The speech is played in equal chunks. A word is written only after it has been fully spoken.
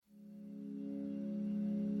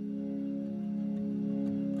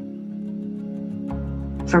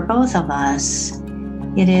for both of us,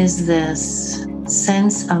 it is this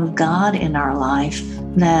sense of God in our life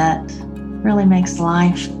that really makes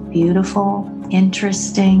life beautiful,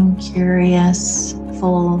 interesting, curious,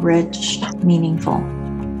 full, rich, meaningful.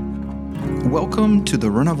 Welcome to the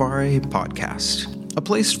Renovare podcast, a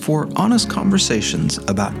place for honest conversations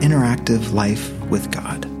about interactive life with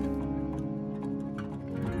God.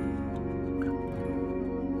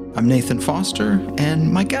 I'm Nathan Foster,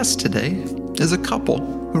 and my guest today is a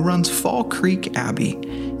couple who runs Fall Creek Abbey,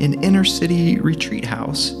 an inner-city retreat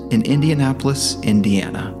house in Indianapolis,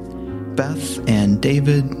 Indiana, Beth and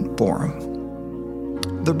David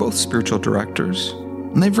Borum. They're both spiritual directors,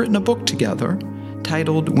 and they've written a book together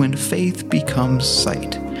titled When Faith Becomes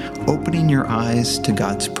Sight, Opening Your Eyes to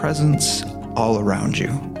God's Presence All Around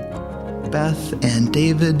You. Beth and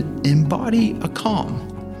David embody a calm,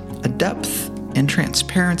 a depth, and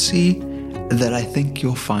transparency that I think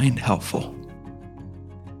you'll find helpful.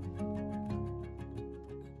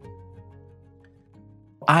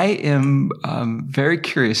 I am very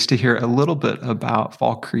curious to hear a little bit about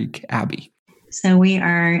Fall Creek Abbey. So we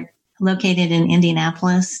are located in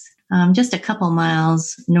Indianapolis, just a couple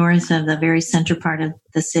miles north of the very center part of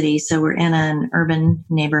the city. So we're in an urban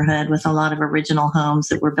neighborhood with a lot of original homes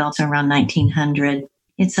that were built around 1900.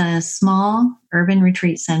 It's a small urban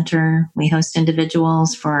retreat center. We host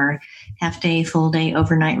individuals for half-day, full-day,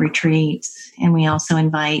 overnight retreats, and we also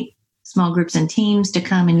invite small groups and teams to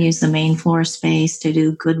come and use the main floor space to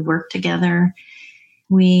do good work together.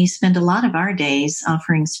 We spend a lot of our days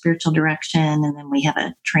offering spiritual direction, and then we have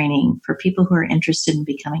a training for people who are interested in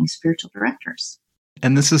becoming spiritual directors.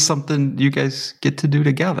 And this is something you guys get to do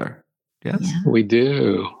together, yes? Yeah. We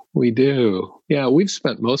do. Yeah, we've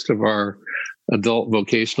spent most of our adult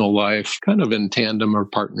vocational life kind of in tandem or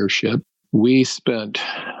partnership. We spent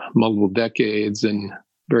multiple decades in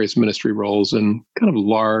various ministry roles in kind of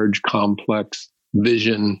large, complex,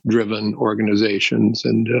 vision-driven organizations,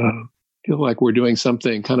 and feel like we're doing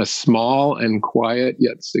something kind of small and quiet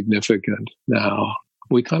yet significant now.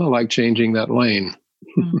 We kind of like changing that lane.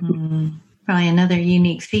 Mm-hmm. Probably another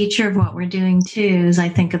unique feature of what we're doing too is I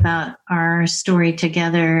think about our story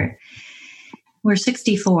together. We're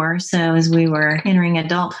 64, so as we were entering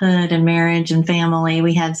adulthood and marriage and family,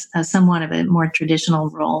 we had somewhat of a more traditional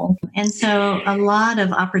role. And so a lot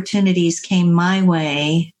of opportunities came my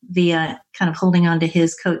way via kind of holding on to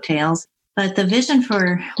his coattails. But the vision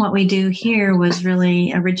for what we do here was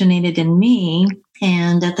really originated in me.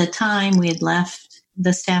 And at the time, we had left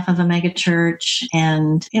the staff of a megachurch,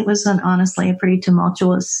 and it was honestly a pretty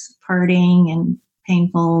tumultuous parting and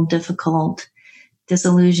painful, difficult,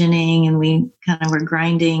 disillusioning, and we kind of were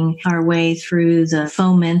grinding our way through the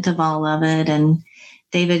foment of all of it. And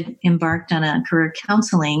David embarked on a career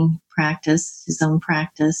counseling practice, his own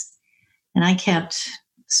practice, and I kept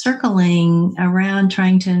circling around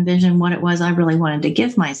trying to envision what it was I really wanted to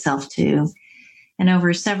give myself to. And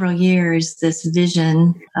over several years, this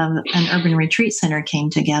vision of an urban retreat center came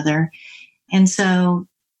together. And so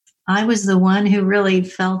I was the one who really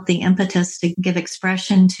felt the impetus to give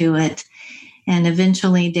expression to it. And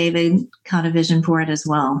eventually David caught a vision for it as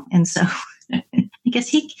well. And so I guess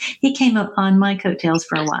he came up on my coattails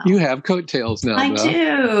for a while. You have coattails now. I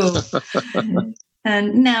do.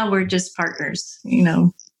 And now we're just partners,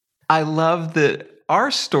 I love that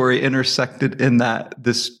our story intersected in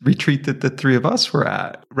this retreat that the three of us were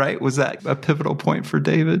at, right? Was that a pivotal point for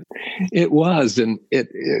David? It was. And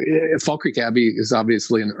Fall Creek Abbey is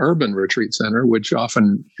obviously an urban retreat center, which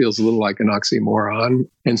often feels a little like an oxymoron.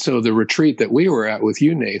 And so the retreat that we were at with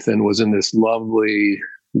you, Nathan, was in this lovely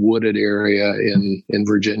wooded area in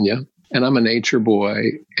Virginia. And I'm a nature boy.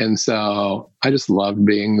 And so I just loved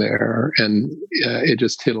being there. And it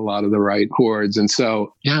just hit a lot of the right chords. And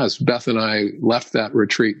so, as Beth and I left that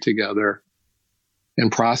retreat together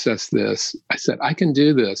and processed this, I said, I can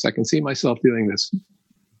do this. I can see myself doing this.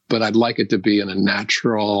 But I'd like it to be in a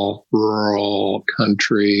natural, rural,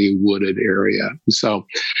 country, wooded area. So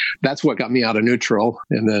that's what got me out of neutral.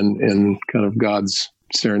 And then in kind of God's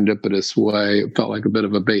serendipitous way, it felt like a bit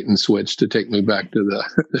of a bait and switch to take me back to the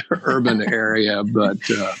urban area. But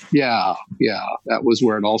that was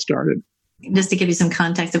where it all started. Just to give you some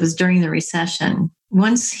context, it was during the recession.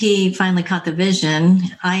 Once he finally caught the vision,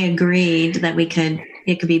 I agreed that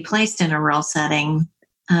it could be placed in a rural setting.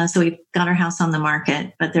 So we got our house on the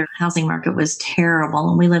market, but the housing market was terrible.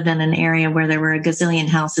 And we lived in an area where there were a gazillion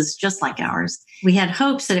houses just like ours. We had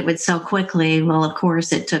hopes that it would sell quickly. Well, of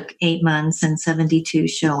course, it took 8 months and 72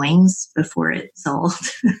 showings before it sold.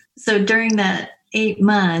 So during that 8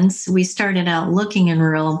 months, we started out looking in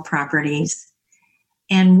rural properties.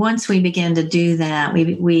 And once we began to do that,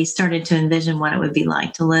 we started to envision what it would be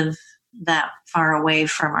like to live that far away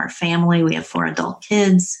from our family. We have 4 adult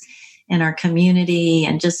kids in our community,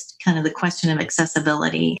 and just kind of the question of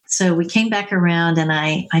accessibility. So we came back around, and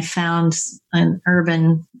I found an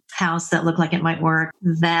urban house that looked like it might work.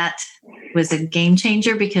 That was a game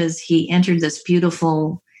changer, because he entered this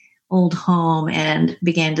beautiful old home and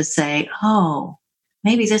began to say, oh,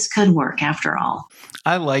 maybe this could work after all.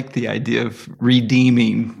 I like the idea of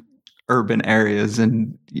redeeming urban areas.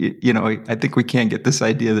 And, I think we can't get this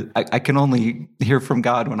idea that I can only hear from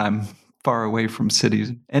God when I'm far away from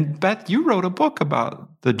cities. And Beth, you wrote a book about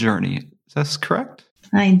the journey. Is that correct?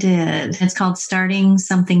 I did. It's called Starting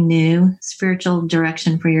Something New, Spiritual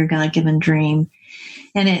Direction for Your God-Given Dream.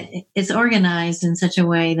 And it's organized in such a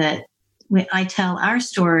way that I tell our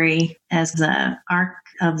story as the arc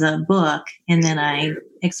of the book, and then I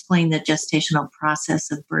explain the gestational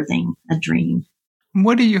process of birthing a dream.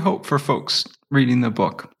 What do you hope for folks reading the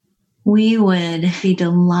book? We would be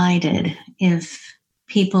delighted if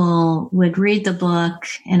people would read the book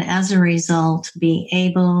and as a result be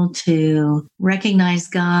able to recognize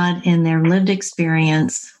God in their lived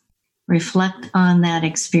experience, reflect on that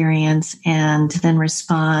experience, and then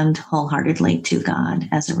respond wholeheartedly to God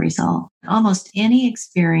as a result. Almost any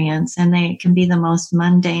experience, and they can be the most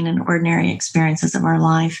mundane and ordinary experiences of our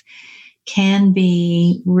life, can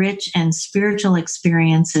be rich and spiritual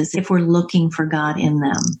experiences if we're looking for God in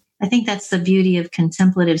them. I think that's the beauty of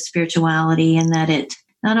contemplative spirituality, in that it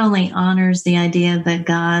not only honors the idea that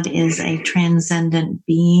God is a transcendent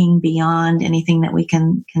being beyond anything that we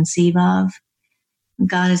can conceive of,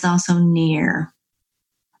 God is also near.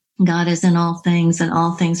 God is in all things, and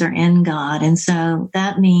all things are in God. And so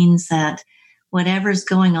that means that whatever's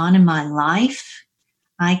going on in my life,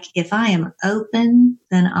 if I am open,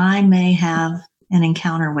 then I may have an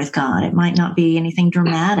encounter with God. It might not be anything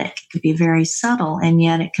dramatic. It could be very subtle, and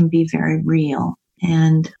yet it can be very real.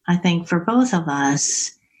 And I think for both of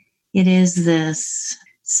us, it is this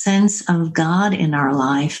sense of God in our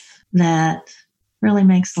life that really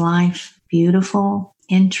makes life beautiful,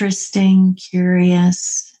 interesting,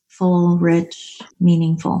 curious, full, rich,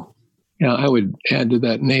 meaningful. Yeah, I would add to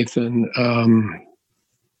that, Nathan.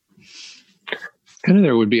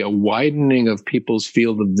 There would be a widening of people's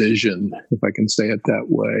field of vision, if I can say it that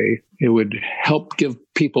way. It would help give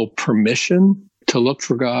people permission to look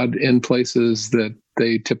for God in places that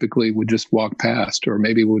they typically would just walk past, or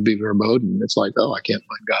maybe would be verboten. It's like, oh, I can't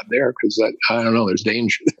find God there because I don't know, there's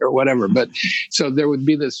danger there or whatever. But so there would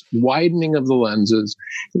be this widening of the lenses.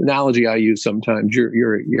 The analogy I use sometimes,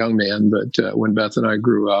 you're a young man, but when Beth and I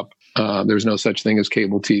grew up, there's no such thing as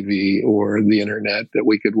cable TV or the internet that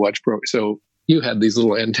we could watch. So you had these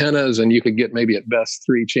little antennas, and you could get maybe at best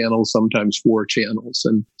 3 channels, sometimes 4 channels.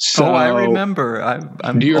 And so, I remember.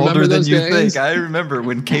 I'm do you older remember than you days? think. I remember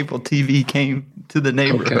when cable TV came to the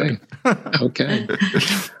neighborhood. Okay.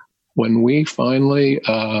 When we finally,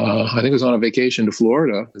 I think it was on a vacation to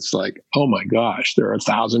Florida, it's like, oh my gosh, there are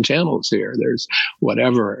 1,000 channels here. There's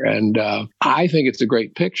whatever. And I think it's a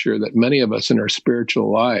great picture that many of us in our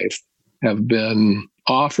spiritual life have been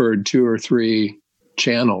offered 2 or 3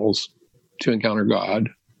 channels to encounter God,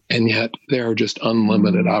 and yet there are just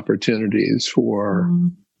unlimited opportunities for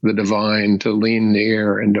the divine to lean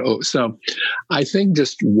near. And so I think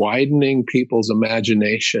just widening people's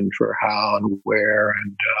imagination for how and where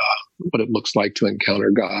and what it looks like to encounter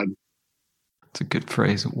God. It's a good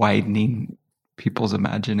phrase, widening people's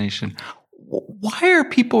imagination. Why are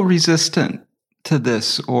people resistant to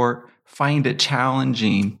this, or find it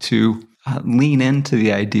challenging to lean into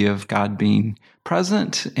the idea of God being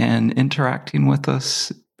present and interacting with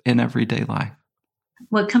us in everyday life?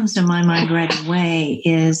 What comes to my mind right away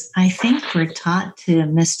is I think we're taught to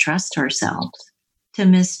mistrust ourselves, to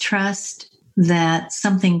mistrust that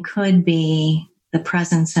something could be the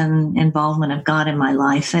presence and involvement of God in my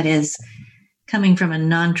life that is coming from a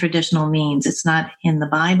non-traditional means. It's not in the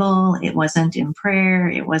Bible. It wasn't in prayer.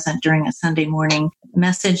 It wasn't during a Sunday morning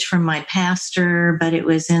message from my pastor, but it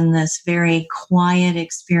was in this very quiet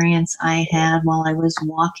experience I had while I was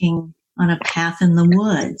walking on a path in the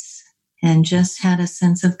woods, and just had a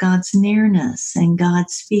sense of God's nearness and God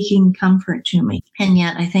speaking comfort to me. And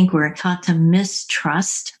yet I think we're taught to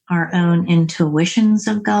mistrust our own intuitions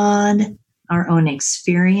of God, our own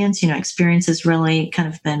experience. Experience has really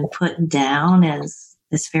kind of been put down as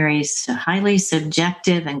this very highly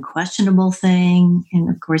subjective and questionable thing. And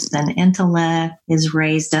of course, then intellect is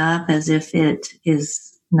raised up as if it is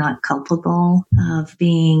not culpable of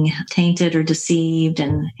being tainted or deceived.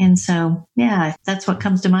 And so, yeah, that's what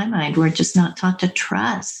comes to my mind. We're just not taught to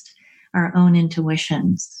trust our own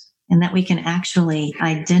intuitions and that we can actually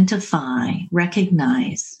identify,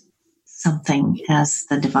 recognize something as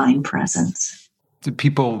the divine presence.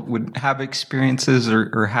 People would have experiences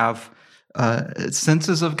or have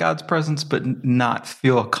senses of God's presence, but not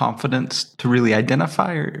feel confidence to really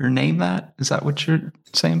identify or name that. Is that what you're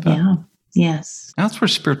saying, Beth? Yeah. Yes. That's where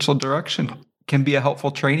spiritual direction can be a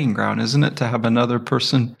helpful training ground, isn't it? To have another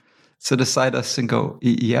person sit beside us and go,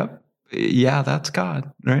 yep, yeah, that's God,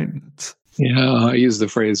 right? I use the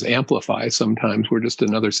phrase amplify sometimes. We're just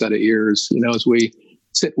another set of ears, as we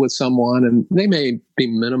sit with someone and they may be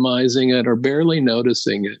minimizing it or barely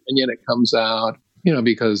noticing it. And yet it comes out,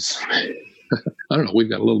 because I don't know, we've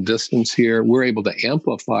got a little distance here. We're able to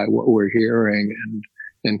amplify what we're hearing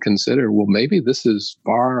and consider, well, maybe this is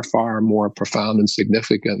far, far more profound and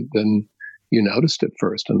significant than you noticed at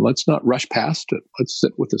first. And let's not rush past it. Let's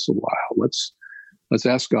sit with this a while. Let's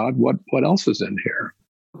ask God, what else is in here?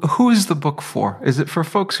 Who is the book for? Is it for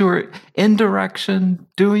folks who are in direction,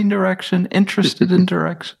 doing direction, interested in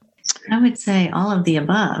direction? I would say all of the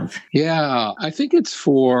above. Yeah, I think it's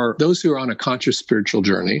for those who are on a conscious spiritual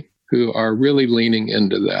journey, who are really leaning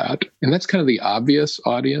into that. And that's kind of the obvious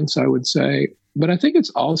audience, I would say. But I think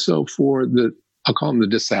it's also for I'll call them the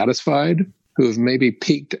dissatisfied, who have maybe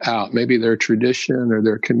peaked out. Maybe their tradition or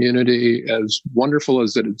their community, as wonderful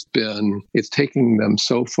as it's been, it's taking them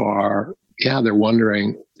so far. Yeah, they're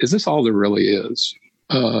wondering, is this all there really is?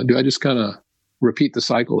 Do I just kind of repeat the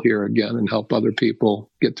cycle here again and help other people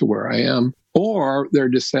get to where I am? Or they're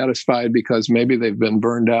dissatisfied because maybe they've been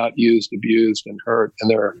burned out, used, abused, and hurt, and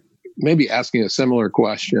they're maybe asking a similar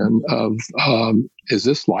question of, is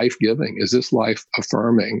this life-giving? Is this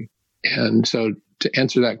life-affirming? And so to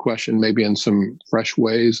answer that question, maybe in some fresh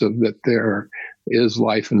ways of that there is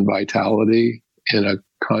life and vitality in a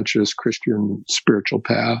conscious Christian spiritual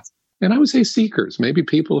path. And I would say seekers, maybe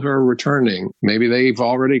people who are returning. Maybe they've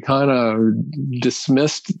already kind of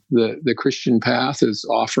dismissed the Christian path as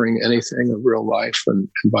offering anything of real life and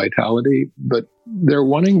vitality, but they're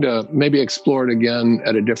wanting to maybe explore it again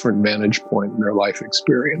at a different vantage point in their life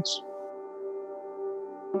experience.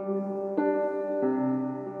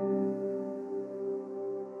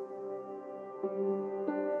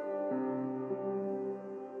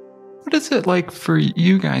 What is it like for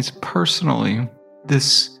you guys personally,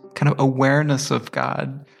 this kind of awareness of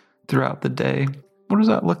God throughout the day? What does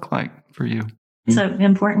that look like for you? It's an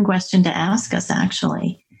important question to ask us,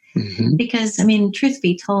 actually. Mm-hmm. Because, truth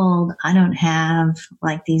be told, I don't have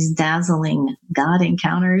like these dazzling God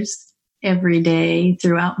encounters every day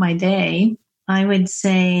throughout my day. I would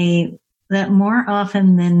say that more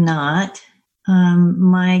often than not,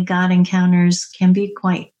 my God encounters can be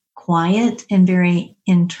quite quiet and very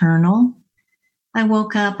internal. I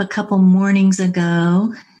woke up a couple mornings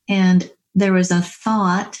ago and there was a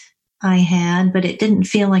thought I had, but it didn't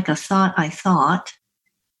feel like a thought I thought.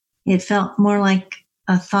 It felt more like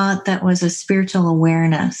a thought that was a spiritual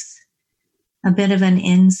awareness, a bit of an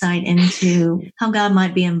insight into how God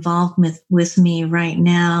might be involved with me right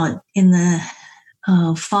now in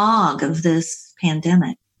the fog of this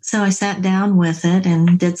pandemic. So I sat down with it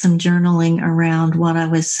and did some journaling around what I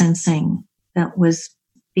was sensing that was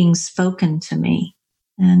being spoken to me.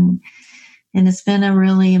 And it's been a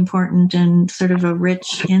really important and sort of a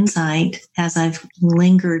rich insight as I've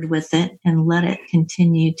lingered with it and let it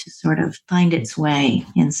continue to sort of find its way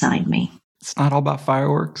inside me. It's not all about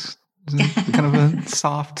fireworks. It's kind of a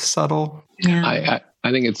soft, subtle. Yeah.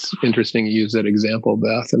 I think it's interesting you use that example,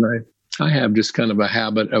 Beth. And I have just kind of a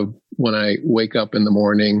habit of when I wake up in the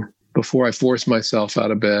morning, before I force myself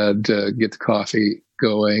out of bed to get the coffee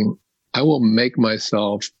going, I will make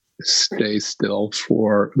myself stay still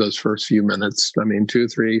for those first few minutes. 2,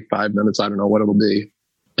 3, 5 minutes. I don't know what it'll be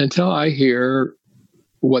until I hear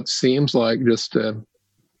what seems like just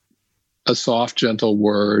a soft, gentle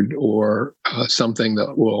word or something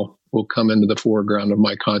that will come into the foreground of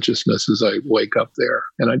my consciousness as I wake up there.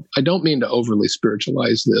 And I don't mean to overly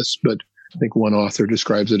spiritualize this, but I think one author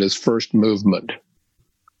describes it as first movement.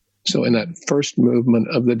 So in that first movement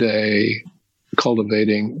of the day,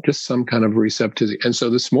 cultivating just some kind of receptivity. And so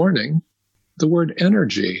this morning, the word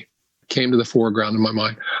energy came to the foreground in my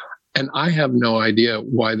mind. And I have no idea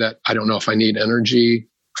why that. I don't know if I need energy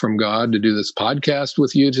from God to do this podcast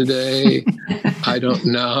with you today. I don't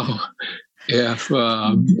know if,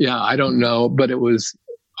 I don't know. But it was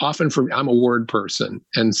often for me, I'm a word person.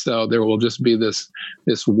 And so there will just be this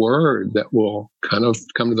word that will kind of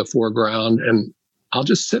come to the foreground and I'll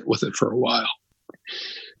just sit with it for a while.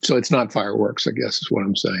 So it's not fireworks, I guess is what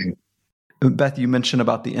I'm saying. Beth, you mentioned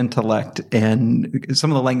about the intellect, and some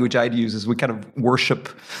of the language I'd use is we kind of worship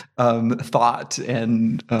thought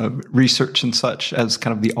and research and such as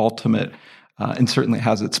kind of the ultimate, and certainly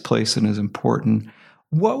has its place and is important.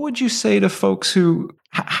 What would you say to folks who,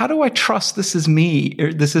 how do I trust this is me,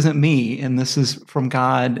 or this isn't me, and this is from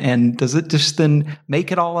God? And does it just then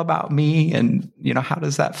make it all about me? And, how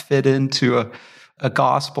does that fit into a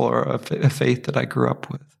gospel or a faith that I grew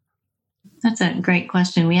up with? That's a great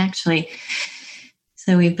question.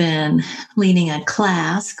 We've been leading a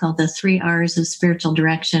class called the 3 R's of Spiritual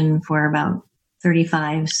Direction for about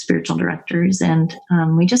 35 spiritual directors. And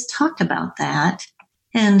we just talked about that.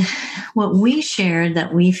 And what we shared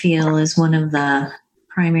that we feel is one of the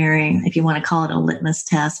primary, if you want to call it a litmus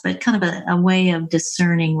test, but kind of a way of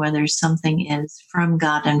discerning whether something is from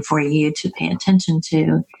God and for you to pay attention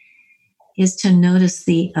to, is to notice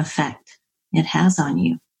the effect it has on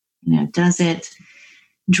you. Does it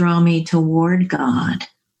draw me toward God?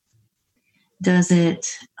 Does it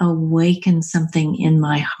awaken something in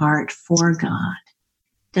my heart for God?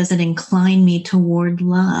 Does it incline me toward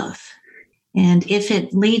love? And if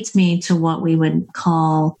it leads me to what we would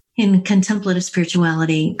call in contemplative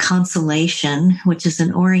spirituality, consolation, which is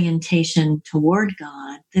an orientation toward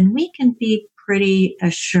God, then we can be pretty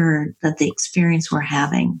assured that the experience we're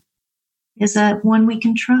having is one we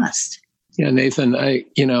can trust. Yeah, Nathan,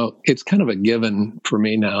 it's kind of a given for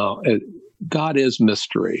me now. God is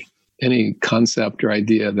mystery. Any concept or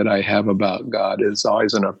idea that I have about God is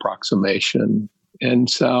always an approximation. And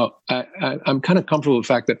so I'm kind of comfortable with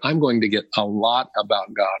the fact that I'm going to get a lot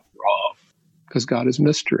about God wrong because God is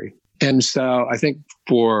mystery. And so I think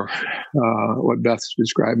for what Beth's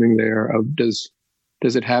describing there, of does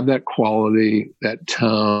it have that quality, that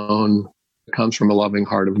tone that comes from a loving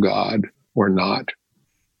heart of God or not?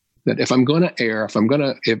 That if I'm going to err,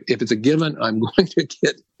 if it's a given, I'm going to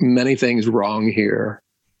get many things wrong here.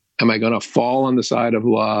 Am I going to fall on the side of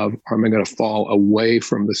love, or am I going to fall away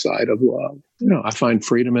from the side of love? I find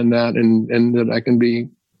freedom in that, and that I can be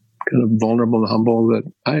kind of vulnerable and humble, that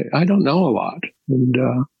I don't know a lot. And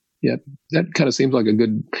yet that kind of seems like a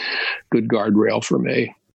good guardrail for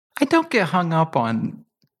me. I don't get hung up on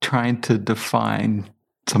trying to define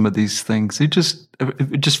some of these things. It just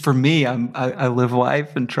for me, I live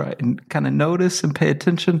life and try and kind of notice and pay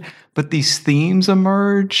attention. But these themes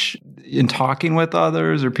emerge in talking with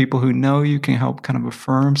others or people who know you can help kind of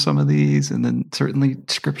affirm some of these. And then certainly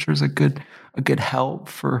Scripture is a good help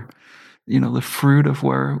for, the fruit of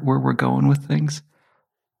where we're going with things.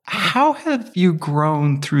 How have you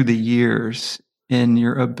grown through the years in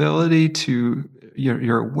your ability to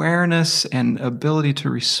your awareness and ability to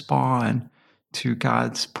respond to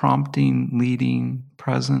God's prompting, leading,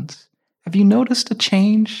 presence? Have you noticed a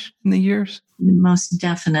change in the years? Most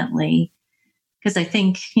definitely. Because I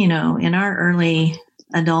think, in our early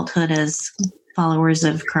adulthood as followers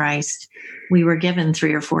of Christ, we were given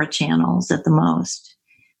 3 or 4 channels at the most.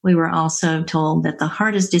 We were also told that the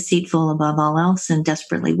heart is deceitful above all else and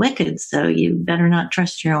desperately wicked, so you better not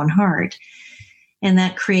trust your own heart. And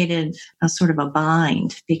that created a sort of a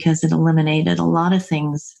bind because it eliminated a lot of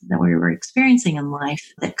things that we were experiencing in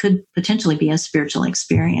life that could potentially be a spiritual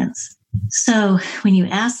experience. So when you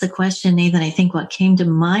ask the question, Nathan, I think what came to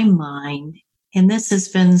my mind, and this has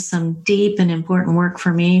been some deep and important work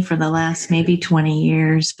for me for the last maybe 20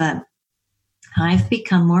 years, but I've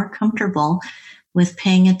become more comfortable with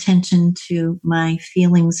paying attention to my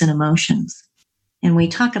feelings and emotions. And we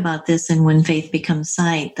talk about this in When Faith Becomes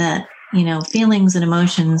Sight, that feelings and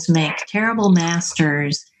emotions make terrible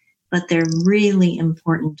masters, but they're really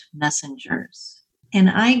important messengers. And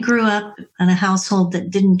I grew up in a household that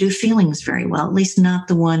didn't do feelings very well, at least not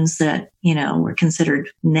the ones that, were considered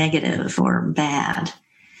negative or bad.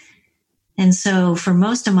 And so for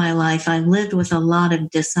most of my life, I lived with a lot of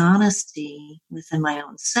dishonesty within my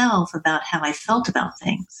own self about how I felt about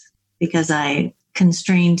things, because I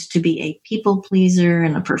constrained to be a people pleaser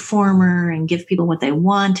and a performer and give people what they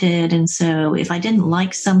wanted. And so if I didn't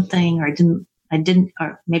like something or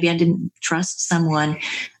maybe I didn't trust someone,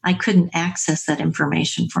 I couldn't access that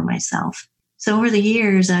information for myself. So over the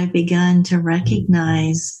years, I've begun to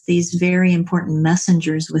recognize these very important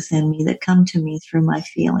messengers within me that come to me through my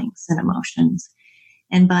feelings and emotions.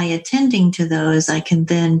 And by attending to those, I can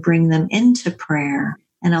then bring them into prayer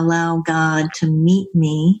and allow God to meet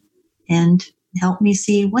me and help me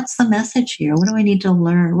see what's the message here. What do I need to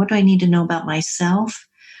learn? What do I need to know about myself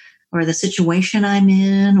or the situation I'm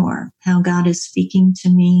in or how God is speaking to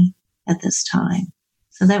me at this time?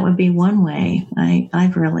 So that would be one way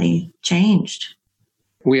I've really changed.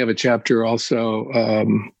 We have a chapter also, I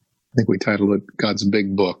think we titled it God's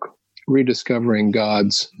Big Book, rediscovering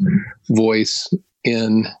God's voice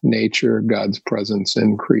in nature, God's presence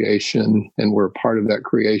in creation, and we're part of that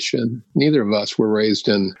creation. Neither of us were raised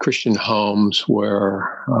in Christian homes where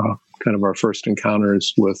kind of our first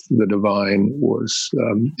encounters with the divine was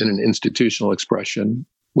in an institutional expression.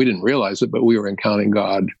 We didn't realize it, but we were encountering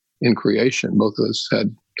God in creation. Both of us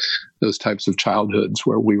had those types of childhoods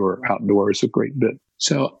where we were outdoors a great bit.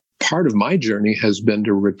 So part of my journey has been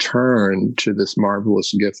to return to this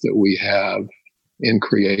marvelous gift that we have in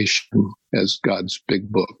creation as God's big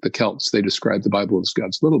book. The Celts, they describe the Bible as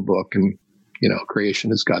God's little book, and,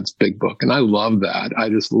 creation is God's big book. And I love that. I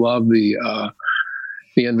just love the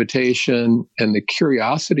invitation and the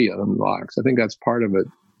curiosity it unlocks. I think that's part of it,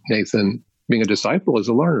 Nathan. Being a disciple is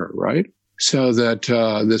a learner, right? So that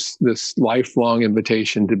this lifelong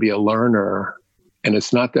invitation to be a learner, and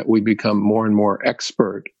it's not that we become more and more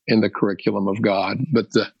expert in the curriculum of God,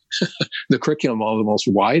 but the curriculum almost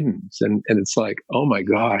widens, and it's like, oh my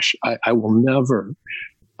gosh, I will never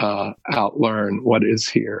outlearn what is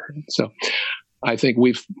here. So I think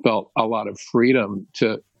we've felt a lot of freedom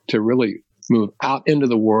to really move out into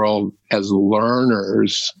the world as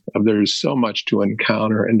learners. There's so much to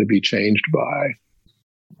encounter and to be changed by.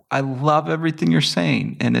 I love everything you're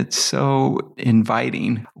saying, and it's so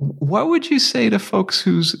inviting. What would you say to folks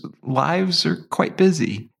whose lives are quite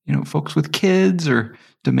busy? Folks with kids or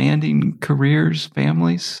demanding careers,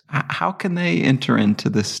 families. How can they enter into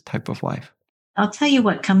this type of life? I'll tell you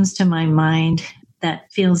what comes to my mind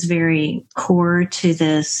that feels very core to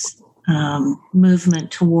this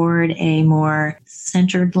movement toward a more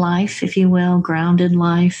centered life, if you will, grounded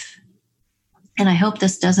life. And I hope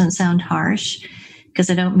this doesn't sound harsh, because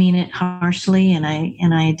I don't mean it harshly, and I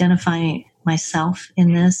identify myself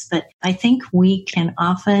in this, but I think we can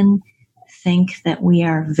often think that we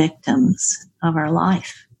are victims of our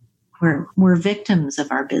life. We're victims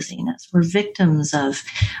of our busyness. We're victims of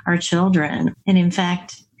our children. And in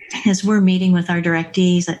fact, as we're meeting with our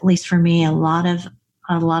directees, at least for me, a lot of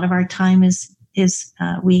our time is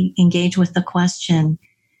we engage with the question,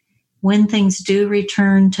 when things do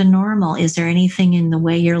return to normal, is there anything in the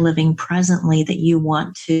way you're living presently that you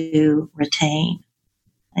want to retain?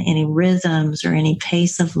 Any rhythms or any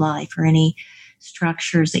pace of life or any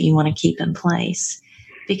structures that you want to keep in place?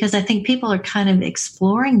 Because I think people are kind of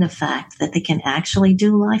exploring the fact that they can actually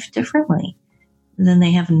do life differently than they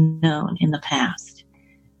have known in the past.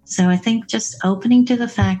 So I think just opening to the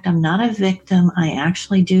fact I'm not a victim, I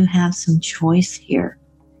actually do have some choice here.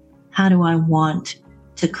 How do I want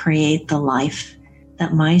to create the life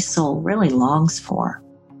that my soul really longs for?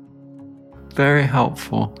 Very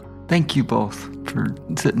helpful. Thank you both for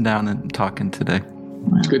sitting down and talking today.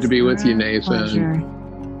 Well, it's good to be with you, Nathan. Pleasure.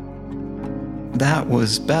 That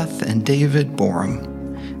was Beth and David Borum.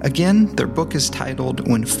 Again, their book is titled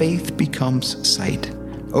When Faith Becomes Sight,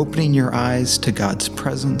 Opening Your Eyes to God's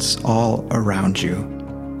Presence All Around You.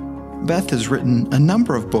 Beth has written a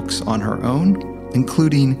number of books on her own,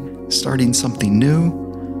 including Starting Something New,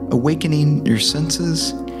 Awakening Your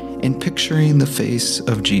Senses, and Picturing the Face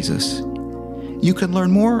of Jesus. You can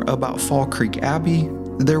learn more about Fall Creek Abbey,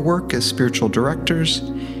 their work as spiritual directors,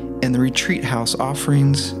 and the retreat house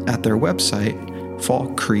offerings at their website,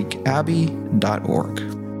 fallcreekabbey.org.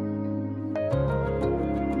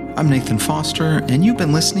 I'm Nathan Foster, and you've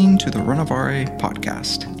been listening to the Renovare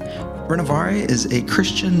podcast. Renovare is a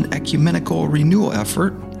Christian ecumenical renewal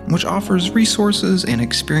effort which offers resources and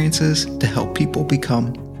experiences to help people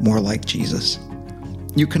become more like Jesus.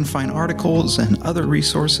 You can find articles and other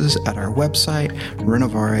resources at our website,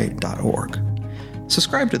 renovare.org.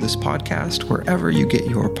 Subscribe to this podcast wherever you get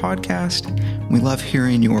your podcast. We love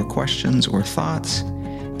hearing your questions or thoughts.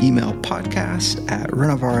 Email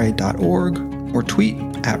podcast@renovare.org or tweet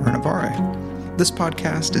 @renovare. This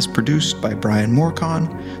podcast is produced by Brian Morcon,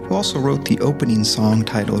 who also wrote the opening song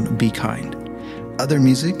titled Be Kind. Other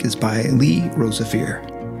music is by Lee Rosevere.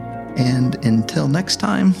 And until next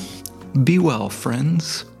time, be well,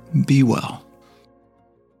 friends. Be well.